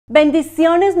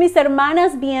Bendiciones mis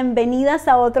hermanas, bienvenidas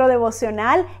a otro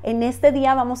devocional. En este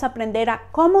día vamos a aprender a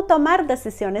cómo tomar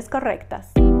decisiones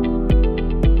correctas.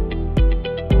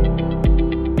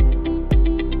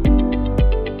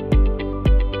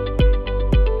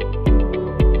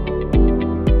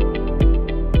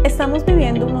 Estamos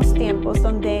viviendo unos tiempos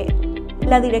donde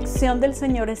la dirección del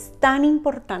Señor es tan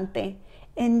importante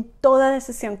en toda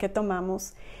decisión que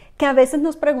tomamos, que a veces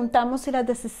nos preguntamos si las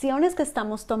decisiones que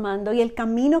estamos tomando y el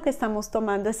camino que estamos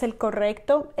tomando es el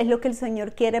correcto, es lo que el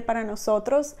Señor quiere para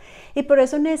nosotros. Y por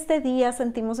eso en este día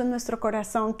sentimos en nuestro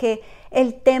corazón que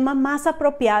el tema más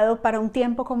apropiado para un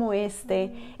tiempo como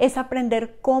este es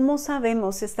aprender cómo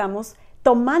sabemos si estamos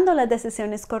tomando las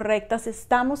decisiones correctas, si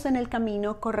estamos en el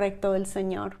camino correcto del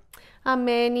Señor.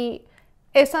 Amén. Y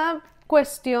esa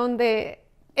cuestión de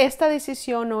esta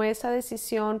decisión o esa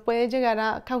decisión puede llegar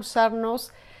a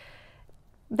causarnos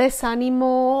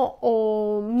desánimo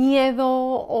o miedo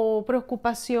o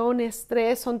preocupación,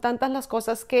 estrés. Son tantas las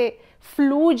cosas que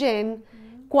fluyen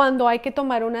cuando hay que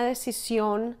tomar una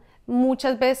decisión,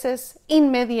 muchas veces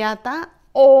inmediata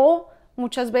o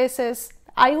muchas veces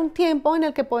hay un tiempo en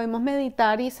el que podemos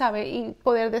meditar y saber y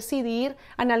poder decidir,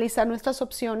 analizar nuestras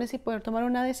opciones y poder tomar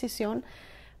una decisión,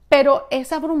 pero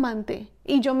es abrumante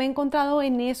y yo me he encontrado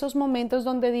en esos momentos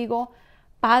donde digo,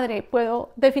 Padre,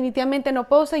 definitivamente no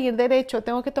puedo seguir derecho,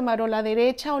 tengo que tomar o la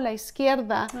derecha o la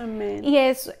izquierda. Amén. Y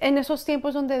es en esos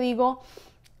tiempos donde digo,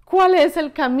 ¿cuál es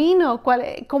el camino?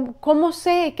 ¿Cómo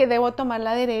sé que debo tomar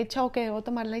la derecha o que debo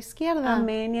tomar la izquierda?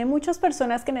 Amén. Y hay muchas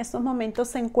personas que en estos momentos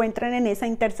se encuentran en esa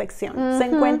intersección, se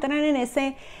encuentran en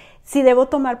ese, si debo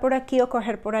tomar por aquí o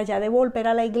coger por allá, debo volver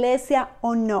a la iglesia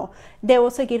o no,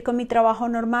 debo seguir con mi trabajo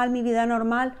normal, mi vida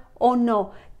normal o no,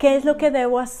 ¿qué es lo que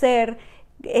debo hacer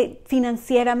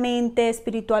financieramente,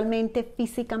 espiritualmente,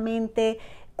 físicamente?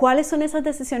 ¿Cuáles son esas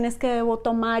decisiones que debo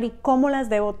tomar y cómo las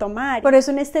debo tomar? Por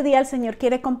eso en este día el Señor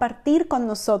quiere compartir con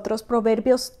nosotros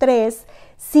Proverbios 3,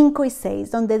 5 y 6,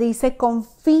 donde dice,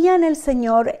 confía en el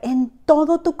Señor en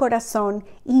todo tu corazón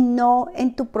y no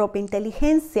en tu propia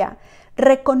inteligencia.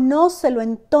 Reconócelo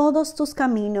en todos tus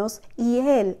caminos y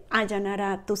Él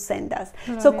allanará tus sendas.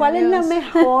 ¿Cuál es la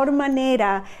mejor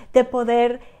manera de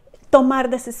poder tomar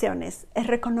decisiones? Es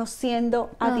reconociendo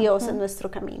a Dios en nuestro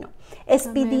camino. Es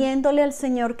pidiéndole al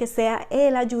Señor que sea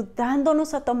Él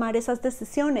ayudándonos a tomar esas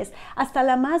decisiones, hasta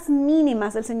las más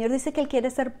mínimas. El Señor dice que Él quiere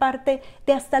ser parte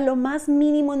de hasta lo más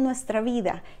mínimo en nuestra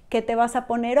vida. ¿Qué te vas a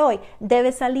poner hoy?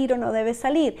 ¿Debes salir o no debes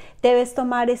salir? ¿Debes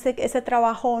tomar ese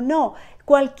trabajo o no?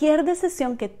 Cualquier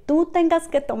decisión que tú tengas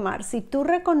que tomar, si tú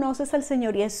reconoces al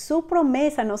Señor y es su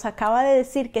promesa, nos acaba de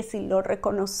decir que si lo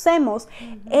reconocemos,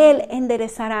 Él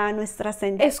enderezará nuestra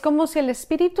senda. Es como si el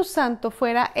Espíritu Santo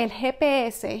fuera el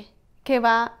GPS que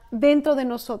va dentro de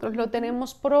nosotros, lo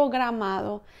tenemos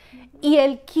programado y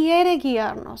Él quiere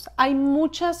guiarnos. Hay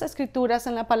muchas escrituras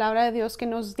en la palabra de Dios que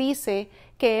nos dice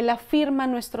que Él afirma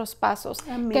nuestros pasos,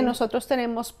 que nosotros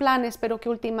tenemos planes, pero que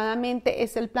últimamente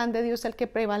es el plan de Dios el que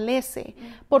prevalece,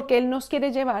 porque Él nos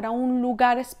quiere llevar a un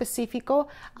lugar específico,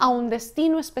 a un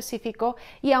destino específico,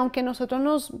 y aunque nosotros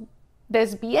nos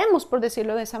desviemos, por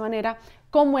decirlo de esa manera,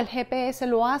 como el GPS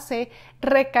lo hace,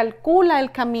 recalcula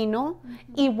el camino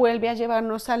y vuelve a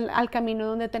llevarnos al camino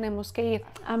donde tenemos que ir.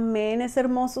 Amén. Es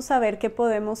hermoso saber que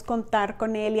podemos contar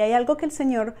con Él. Y hay algo que el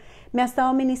Señor me ha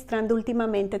estado ministrando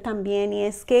últimamente también, y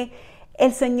es que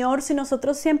el Señor, si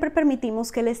nosotros siempre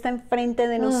permitimos que Él está enfrente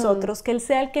de nosotros, que Él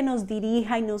sea el que nos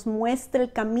dirija y nos muestre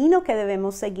el camino que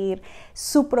debemos seguir,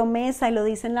 su promesa, y lo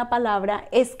dice en la palabra,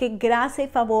 es que gracia y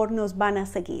favor nos van a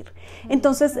seguir.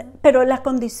 Entonces, pero la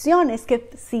condición es que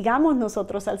sigamos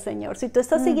nosotros al Señor. Si tú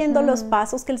estás siguiendo los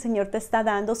pasos que el Señor te está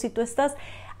dando, si tú estás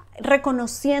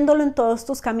reconociéndolo en todos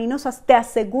tus caminos, te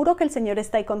aseguro que el Señor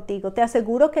está ahí contigo, te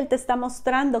aseguro que Él te está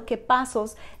mostrando qué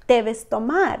pasos debes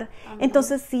tomar.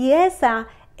 Entonces, si eso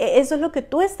es lo que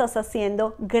tú estás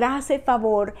haciendo, gracia y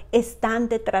favor están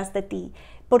detrás de ti,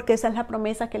 porque esa es la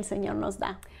promesa que el Señor nos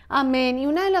da. Amén. Y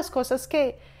una de las cosas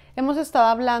que hemos estado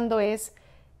hablando es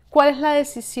cuál es la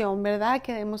decisión, ¿verdad?,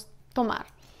 que debemos tomar.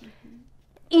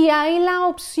 Y hay la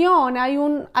opción, hay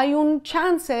un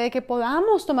chance de que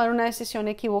podamos tomar una decisión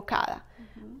equivocada.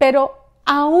 Pero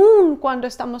aún cuando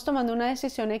estamos tomando una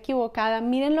decisión equivocada,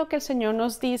 miren lo que el Señor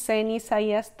nos dice en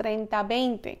Isaías 30,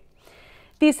 20.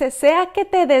 Dice, sea que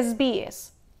te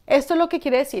desvíes. Esto es lo que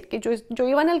quiere decir, que yo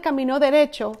iba en el camino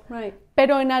derecho,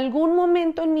 pero en algún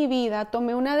momento en mi vida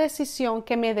tomé una decisión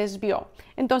que me desvió.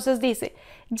 Entonces dice,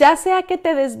 ya sea que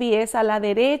te desvíes a la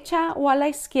derecha o a la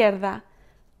izquierda,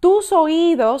 tus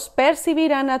oídos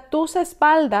percibirán a tus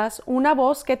espaldas una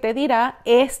voz que te dirá,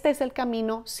 este es el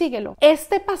camino, síguelo.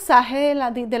 Este pasaje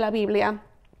de la Biblia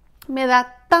me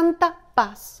da tanta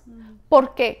paz.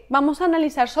 ¿Por qué? Vamos a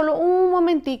analizar solo un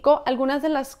momentico algunas de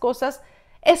las cosas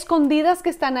escondidas que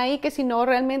están ahí, que si no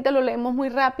realmente lo leemos muy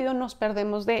rápido nos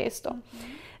perdemos de esto.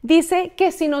 Dice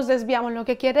que si nos desviamos, lo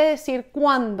que quiere decir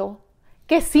cuando,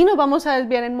 que sí nos vamos a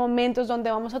desviar en momentos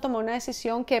donde vamos a tomar una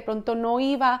decisión que de pronto no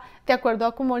iba de acuerdo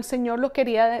a como el Señor lo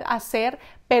quería hacer,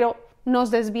 pero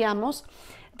nos desviamos.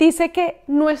 Dice que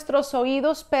nuestros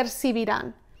oídos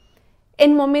percibirán.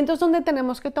 En momentos donde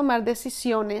tenemos que tomar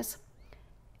decisiones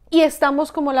y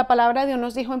estamos, como la palabra de Dios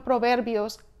nos dijo en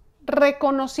Proverbios,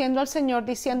 reconociendo al Señor,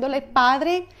 diciéndole: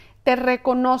 Padre, te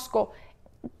reconozco,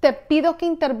 te pido que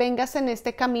intervengas en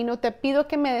este camino, te pido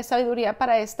que me des sabiduría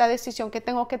para esta decisión que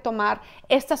tengo que tomar,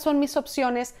 estas son mis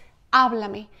opciones,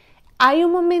 háblame. Hay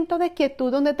un momento de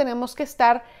quietud donde tenemos que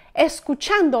estar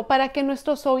escuchando para que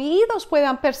nuestros oídos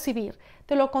puedan percibir.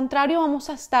 De lo contrario, vamos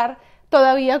a estar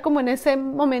todavía como en ese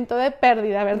momento de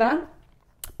pérdida, ¿verdad?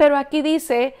 Pero aquí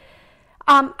dice,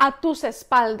 a tus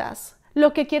espaldas,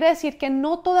 lo que quiere decir que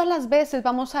no todas las veces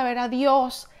vamos a ver a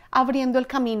Dios abriendo el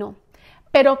camino,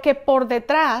 pero que por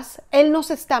detrás Él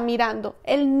nos está mirando.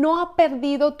 Él no ha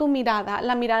perdido tu mirada,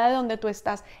 la mirada de donde tú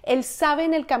estás. Él sabe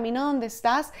en el camino donde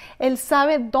estás, Él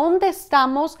sabe dónde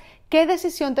estamos, qué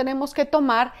decisión tenemos que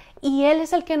tomar, y Él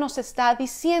es el que nos está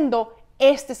diciendo: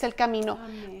 este es el camino.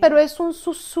 Amén. Pero es un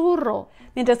susurro.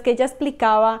 Mientras que ella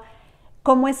explicaba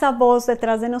cómo esa voz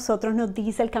detrás de nosotros nos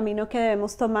dice el camino que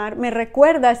debemos tomar, me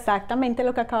recuerda exactamente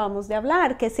lo que acabamos de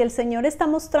hablar, que si el Señor está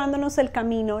mostrándonos el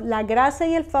camino, la gracia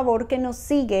y el favor que nos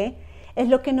sigue es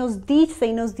lo que nos dice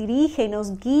y nos dirige y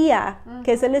nos guía,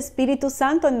 que es el Espíritu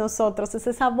Santo en nosotros, es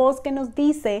esa voz que nos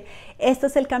dice: este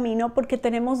es el camino, porque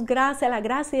tenemos gracia, la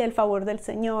gracia y el favor del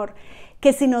Señor.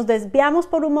 Que si nos desviamos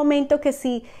por un momento, que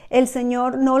si el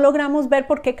Señor no logramos ver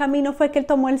por qué camino fue que Él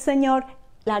tomó el Señor,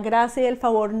 la gracia y el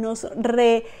favor nos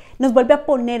vuelve a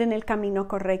poner en el camino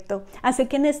correcto. Así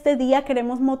que en este día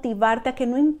queremos motivarte a que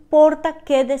no importa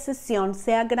qué decisión,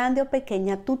 sea grande o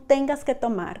pequeña, tú tengas que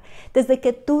tomar, desde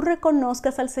que tú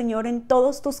reconozcas al Señor en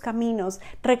todos tus caminos,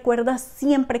 recuerda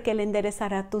siempre que Él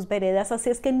enderezará tus veredas.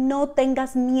 Así es que no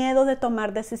tengas miedo de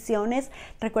tomar decisiones.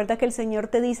 Recuerda que el Señor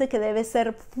te dice que debes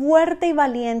ser fuerte y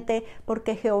valiente,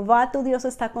 porque Jehová tu Dios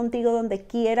está contigo donde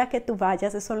quiera que tú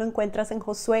vayas. Eso lo encuentras en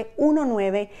Josué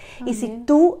 1:9. Y si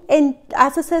tú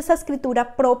haces esa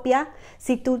escritura propia,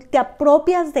 si tú te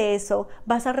apropias de eso,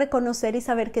 vas a reconocer y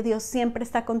saber que Dios siempre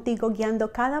está contigo,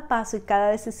 guiando cada paso y cada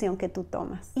decisión que tú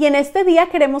tomas. Y en este día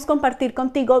queremos compartir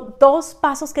contigo 2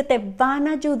 pasos que te van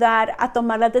a ayudar a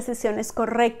tomar las decisiones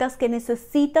correctas que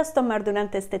necesitas tomar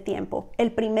durante este tiempo.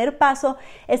 El primer paso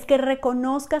es que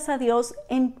reconozcas a Dios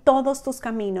en todos tus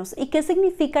caminos. ¿Y qué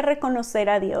significa reconocer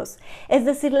a Dios? Es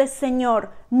decirle: Señor,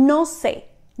 no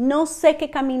sé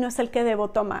qué camino es el que debo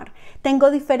tomar.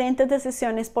 Tengo diferentes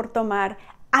decisiones por tomar.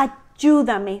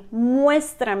 Ayúdame,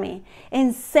 muéstrame,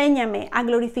 enséñame a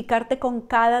glorificarte con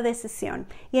cada decisión.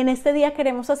 Y en este día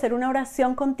queremos hacer una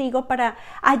oración contigo para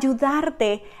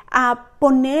ayudarte a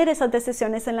poner esas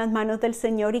decisiones en las manos del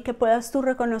Señor y que puedas tú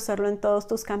reconocerlo en todos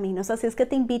tus caminos. Así es que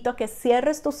te invito a que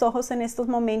cierres tus ojos en estos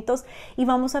momentos y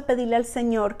vamos a pedirle al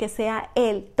Señor que sea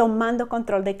Él tomando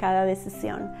control de cada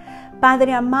decisión.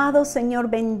 Padre amado, Señor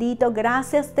bendito,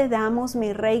 gracias te damos,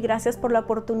 mi Rey, gracias por la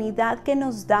oportunidad que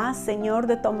nos das, Señor,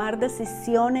 de tomar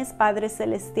decisiones, Padre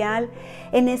Celestial.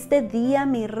 En este día,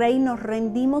 mi Rey, nos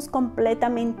rendimos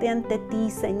completamente ante ti,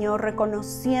 Señor,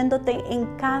 reconociéndote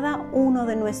en cada uno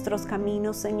de nuestros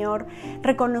caminos, Señor,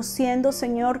 reconociendo,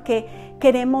 Señor, que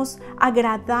queremos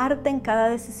agradarte en cada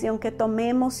decisión que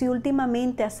tomemos y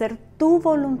últimamente hacer tu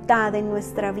voluntad en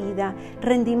nuestra vida.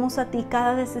 Rendimos a ti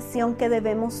cada decisión que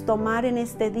debemos tomar en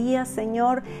este día,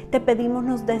 Señor. Te pedimos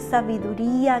nos des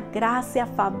sabiduría, gracia,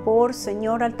 favor,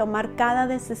 Señor, al tomar cada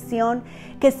decisión,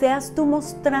 que seas tú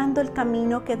mostrando el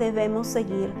camino que debemos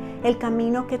seguir, el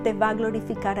camino que te va a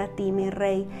glorificar a ti, mi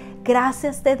Rey.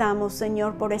 Gracias te damos,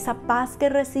 Señor, por esa paz que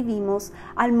recibimos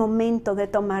al momento de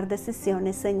tomar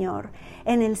decisiones, Señor.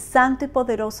 En el santo y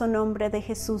poderoso nombre de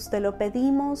Jesús te lo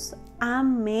pedimos.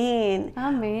 Amén.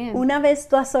 Amén. Una vez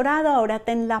tú has orado, ahora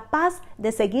ten la paz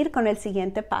de seguir con el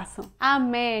siguiente paso.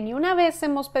 Amén. Y una vez le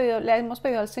hemos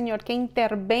pedido al Señor que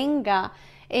intervenga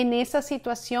en esa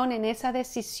situación, en esa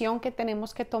decisión que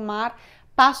tenemos que tomar.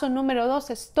 Paso número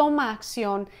 2 es toma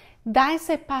acción. Da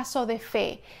ese paso de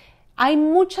fe. Hay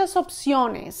muchas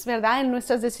opciones, ¿verdad? En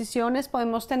nuestras decisiones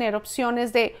podemos tener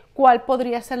opciones de cuál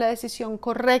podría ser la decisión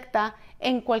correcta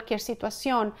en cualquier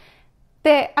situación.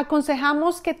 Te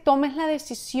aconsejamos que tomes la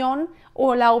decisión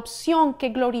o la opción que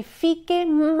glorifique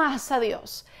más a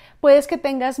Dios. Puedes que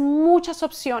tengas muchas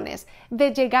opciones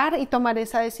de llegar y tomar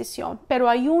esa decisión, pero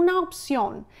hay una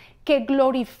opción que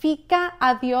glorifica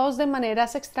a Dios de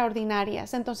maneras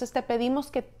extraordinarias. Entonces te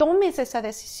pedimos que tomes esa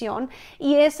decisión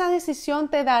y esa decisión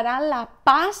te dará la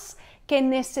paz que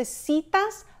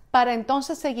necesitas para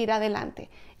entonces seguir adelante.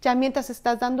 Ya mientras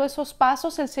estás dando esos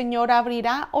pasos, el Señor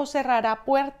abrirá o cerrará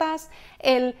puertas,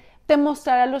 Él te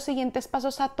mostrará los siguientes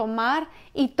pasos a tomar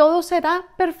y todo será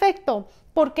perfecto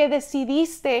porque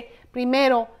decidiste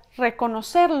primero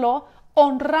reconocerlo,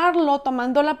 honrarlo,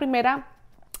 tomando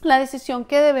la decisión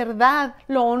que de verdad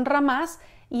lo honra más,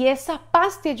 y esa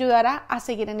paz te ayudará a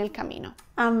seguir en el camino.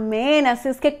 Amén. Así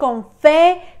es que con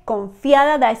fe,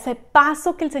 confiada, da ese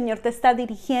paso que el Señor te está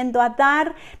dirigiendo a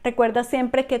dar. Recuerda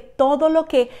siempre que todo lo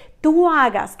que tú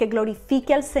hagas que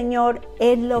glorifique al Señor,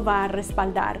 Él lo va a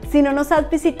respaldar. Si no nos has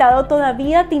visitado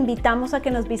todavía, te invitamos a que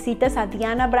nos visites a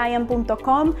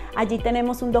dianabryan.com. Allí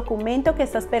tenemos un documento que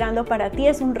está esperando para ti.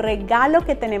 Es un regalo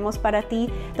que tenemos para ti,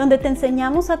 donde te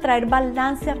enseñamos a traer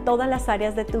balance a todas las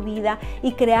áreas de tu vida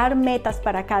y crear metas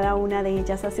para cada una de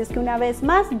ellas. Así es que una vez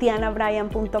más,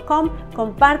 dianabryan.com.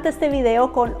 Comparte este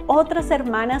video con otras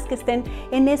hermanas que estén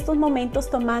en estos momentos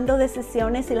tomando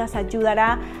decisiones y las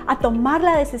ayudará a tomar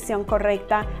la decisión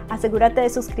correcta. Asegúrate de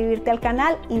suscribirte al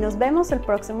canal y nos vemos el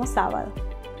próximo sábado.